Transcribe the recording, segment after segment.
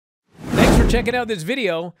checking out this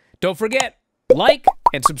video. Don't forget, like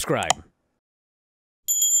and subscribe.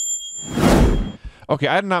 Okay,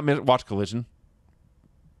 I did not watch Collision.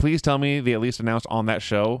 Please tell me they at least announced on that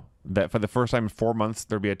show that for the first time in 4 months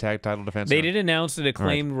there'd be a tag title defense. They did announce that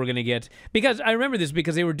Acclaimed were going to get... Because I remember this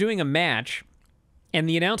because they were doing a match, and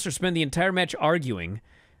the announcer spent the entire match arguing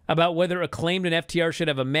about whether Acclaimed and FTR should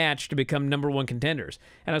have a match to become #1 contenders.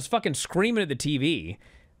 And I was fucking screaming at the TV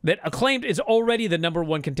that Acclaimed is already the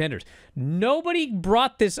 #1 contenders. Nobody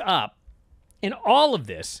brought this up in all of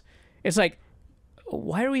this. It's like,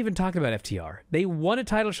 why are we even talking about FTR? They won a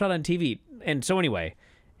title shot on TV. And so anyway,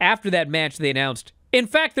 after that match, they announced, in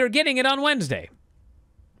fact, they're getting it on Wednesday.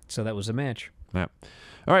 So that was a match. Yeah.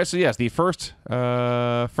 All right, so yes, the first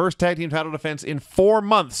tag team title defense in 4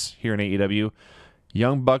 months here in AEW.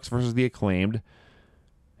 Young Bucks versus the Acclaimed.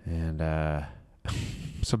 And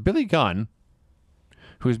so Billy Gunn,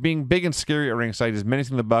 who is being big and scary at ringside, is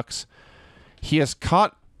menacing the Bucks. He is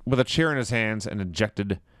caught with a chair in his hands and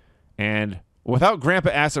ejected. And without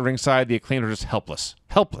Grandpa Ass at ringside, the Acclaimed are just helpless.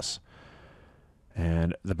 Helpless.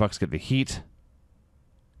 And the Bucks get the heat.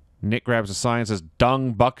 Nick grabs a sign, says,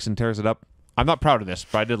 "Dung Bucks," and tears it up. I'm not proud of this,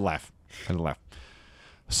 but I did laugh.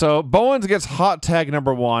 So Bowens gets hot tag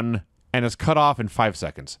 #1 and is cut off in 5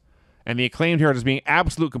 seconds. And the Acclaimed here is being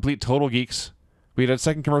absolute, complete, total geeks. We had a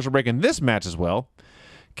second commercial break in this match as well.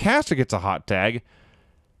 Caster gets a hot tag.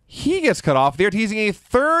 He gets cut off. They're teasing a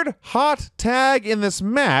third hot tag in this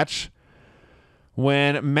match.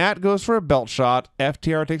 When Matt goes for a belt shot,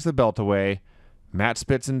 FTR takes the belt away. Matt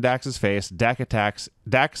spits in Dax's face. Dax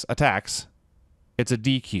attacks. It's a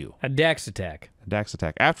DQ. A Dax attack. A Dax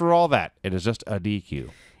attack. After all that, it is just a DQ.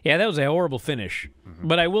 Yeah, that was a horrible finish.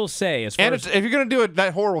 But I will say, as far as... if you're going to do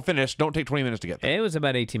that horrible finish, don't take 20 minutes to get there. It was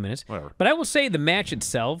about 18 minutes. Whatever. But I will say the match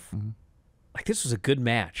itself, like, this was a good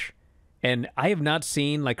match. And I have not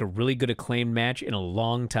seen, like, a really good Acclaimed match in a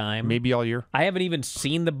long time. Maybe all year. I haven't even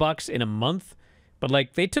seen the Bucks in a month. But,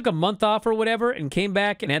 like, they took a month off or whatever and came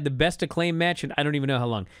back and had the best Acclaimed match in I don't even know how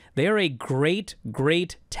long. They are a great,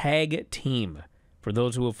 great tag team, for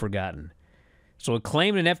those who have forgotten. So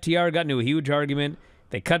Acclaimed and FTR got into a huge argument.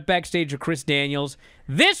 They cut backstage with Chris Daniels.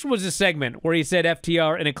 This was a segment where he said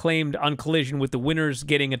FTR and Acclaimed on Collision with the winners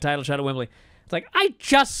getting a title shot at Wembley. It's like, I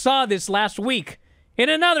just saw this last week in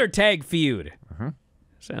another tag feud.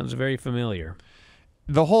 Sounds very familiar.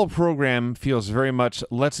 The whole program feels very much,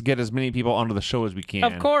 let's get as many people onto the show as we can.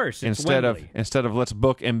 Of course, it's instead Wembley. of let's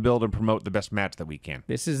book and build and promote the best match that we can.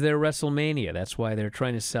 This is their WrestleMania. That's why they're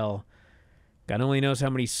trying to sell God only knows how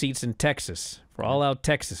many seats in Texas for All Out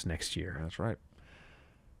Texas next year. That's right.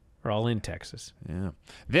 Or All In Texas. Yeah.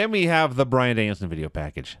 Then we have the Bryan Danielson video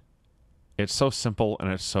package. It's so simple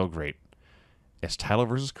and it's so great. It's title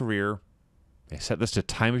versus career. They set this to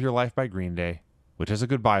Time of Your Life by Green Day, which is a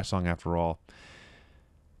goodbye song after all.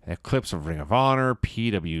 They have clips of Ring of Honor,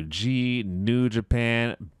 PWG, New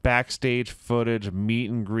Japan, backstage footage, meet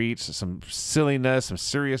and greets, some silliness, some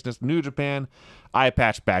seriousness. New Japan, eye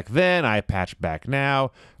patch back then, eye patch back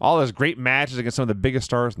now. All those great matches against some of the biggest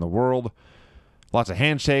stars in the world. Lots of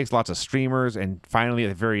handshakes, lots of streamers, and finally at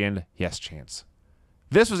the very end, yes, chance.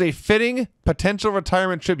 This was a fitting potential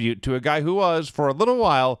retirement tribute to a guy who was, for a little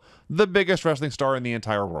while, the biggest wrestling star in the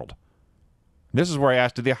entire world. This is where I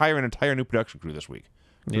asked, did they hire an entire new production crew this week?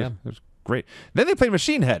 Yeah. It was great. Then they played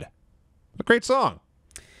Machine Head. A great song.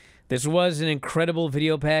 This was an incredible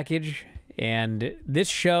video package, and this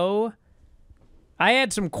show, I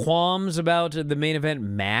had some qualms about the main event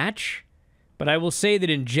match, but I will say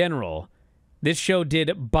that in general, this show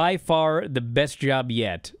did by far the best job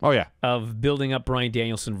yet of building up Bryan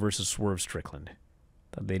Danielson versus Swerve Strickland.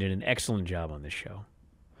 Thought they did an excellent job on this show.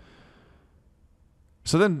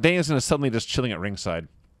 So then Danielson is suddenly just chilling at ringside.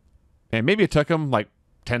 And maybe it took him like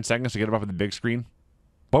 10 seconds to get him up on the big screen.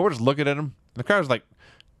 But we're just looking at him. The crowd was like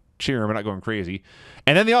cheering, but not going crazy.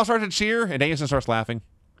 And then they all start to cheer, and Danielson starts laughing.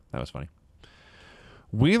 That was funny.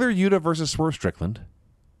 Wheeler Yuta versus Swerve Strickland.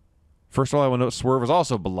 First of all, I want to note Swerve is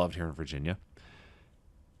also beloved here in Virginia.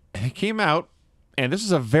 And it came out, and this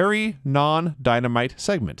is a very non-Dynamite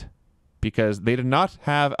segment because they did not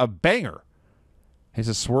have a banger. He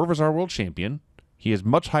says, Swerve is our world champion. He is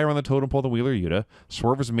much higher on the totem pole than Wheeler Yuta.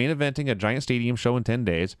 Swerve is main eventing a giant stadium show in 10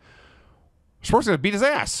 days. Swerve's going to beat his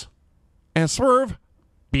ass. And Swerve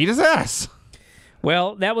beat his ass.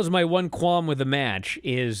 Well, that was my one qualm with the match,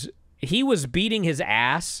 is he was beating his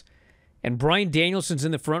ass, and Bryan Danielson's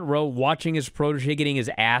in the front row watching his protege getting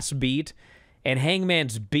his ass beat, and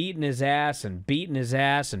Hangman's beating his ass and beating his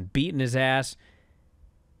ass and beating his ass.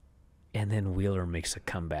 And then Wheeler makes a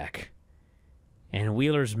comeback. And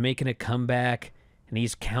Wheeler's making a comeback, and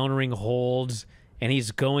he's countering holds, and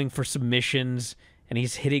he's going for submissions, and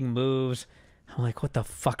he's hitting moves. I'm like, what the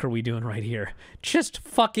fuck are we doing right here? Just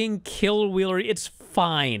fucking kill Wheeler. It's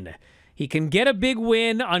fine. He can get a big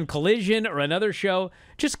win on Collision or another show.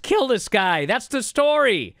 Just kill this guy. That's the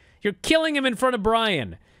story. You're killing him in front of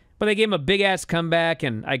Bryan. But they gave him a big-ass comeback,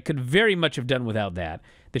 and I could very much have done without that.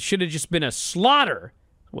 That should have just been a slaughter.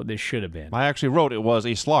 What this should have been. I actually wrote it was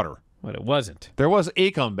a slaughter. But it wasn't. There was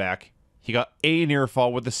a comeback. He got a near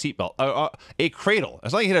fall with the seatbelt. A cradle.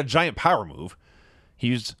 It's not like he had a giant power move. He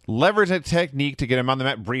used leverage and technique to get him on the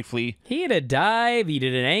mat briefly. He had a dive. He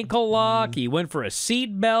did an ankle lock. He went for a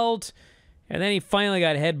seatbelt. And then he finally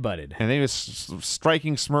got headbutted. And then he was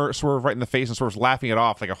striking Swerve right in the face, and Swerve's laughing it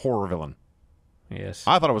off like a horror villain. Yes.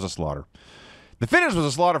 I thought it was a slaughter. The finish was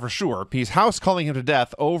a slaughter for sure. He's house calling him to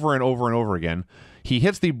death over and over and over again. He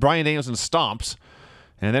hits the Bryan Danielson stomps,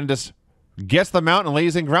 and then just gets the mount and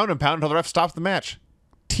lays in ground and pound until the ref stops the match.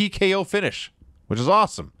 TKO finish, which is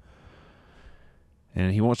awesome.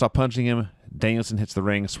 And he won't stop punching him. Danielson hits the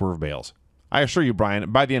ring. Swerve bails. I assure you,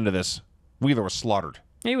 Bryan, by the end of this, Wheeler was slaughtered.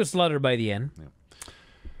 He was slaughtered by the end.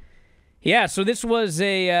 Yeah, so this was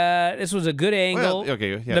a good angle. Well,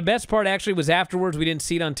 okay, yeah. The best part actually was afterwards. We didn't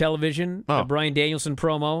see it on television. The Bryan Danielson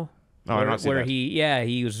promo. Oh, I don't see that.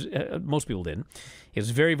 He was. Most people didn't. He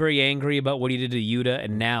was very, very angry about what he did to Yuta,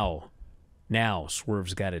 and now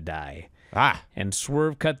Swerve's got to die. And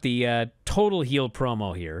Swerve cut the total heel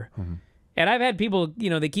promo here. Mm-hmm. And I've had people,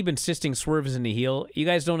 they keep insisting Swerve is in the heel. You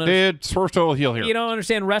guys don't understand. Swerve's total heel here. You don't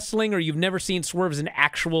understand wrestling, or you've never seen Swerve as an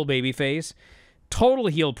actual babyface. Total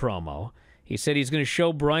heel promo. He said he's going to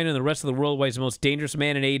show Bryan and the rest of the world why he's the most dangerous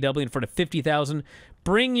man in AEW in front of 50,000.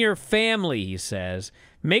 Bring your family, he says.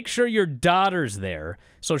 Make sure your daughter's there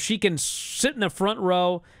so she can sit in the front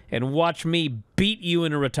row and watch me beat you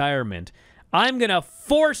into retirement. I'm going to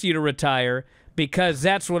force you to retire because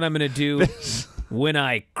that's what I'm going to do when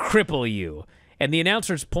I cripple you. And the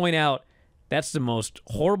announcers point out that's the most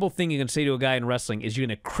horrible thing you can say to a guy in wrestling is you're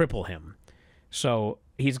going to cripple him. So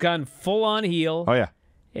he's gone full-on heel. Oh, yeah.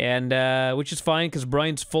 And which is fine because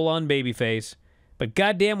Bryan's full-on babyface. But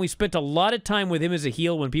goddamn, we spent a lot of time with him as a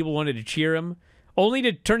heel when people wanted to cheer him, only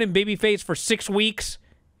to turn him babyface for 6 weeks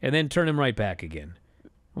and then turn him right back again.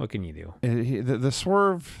 What can you do? The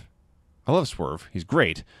Swerve, I love Swerve. He's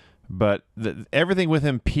great. But everything with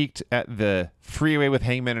him peaked at the three-way with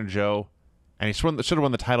Hangman and Joe, and he should have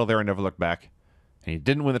won the title there and never looked back. And he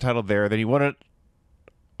didn't win the title there. Then he won it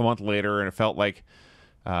a month later, and it felt like,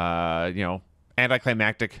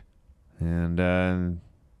 anticlimactic. And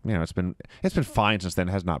it's been fine since then.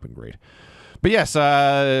 It has not been great. But yes,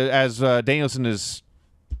 as Danielson is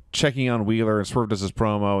checking on Wheeler and Swerve does his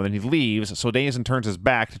promo, and then he leaves. So Danielson turns his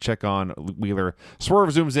back to check on Wheeler.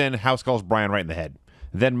 Swerve zooms in, house calls Bryan right in the head.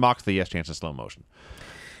 Then mocks the yes chance in slow motion.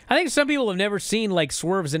 I think some people have never seen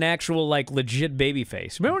Swerve as an actual legit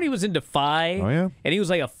babyface. Remember when he was in Defy? Oh yeah. And he was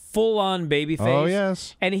like a full-on babyface. Oh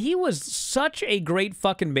yes. And he was such a great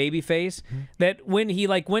fucking babyface that when he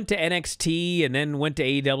went to NXT and then went to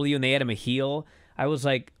AEW and they had him a heel, I was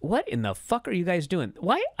like, what in the fuck are you guys doing?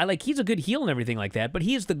 Why? He's a good heel and everything like that, but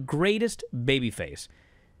he is the greatest babyface.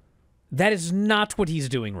 That is not what he's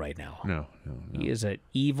doing right now. No. He is an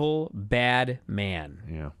evil, bad man.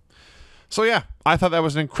 Yeah. So, yeah, I thought that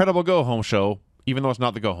was an incredible go-home show, even though it's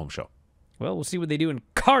not the go-home show. Well, we'll see what they do in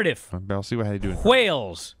Cardiff. I'll see what they do in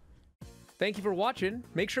Wales. Thank you for watching.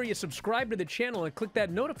 Make sure you subscribe to the channel and click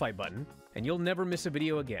that notify button, and you'll never miss a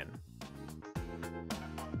video again.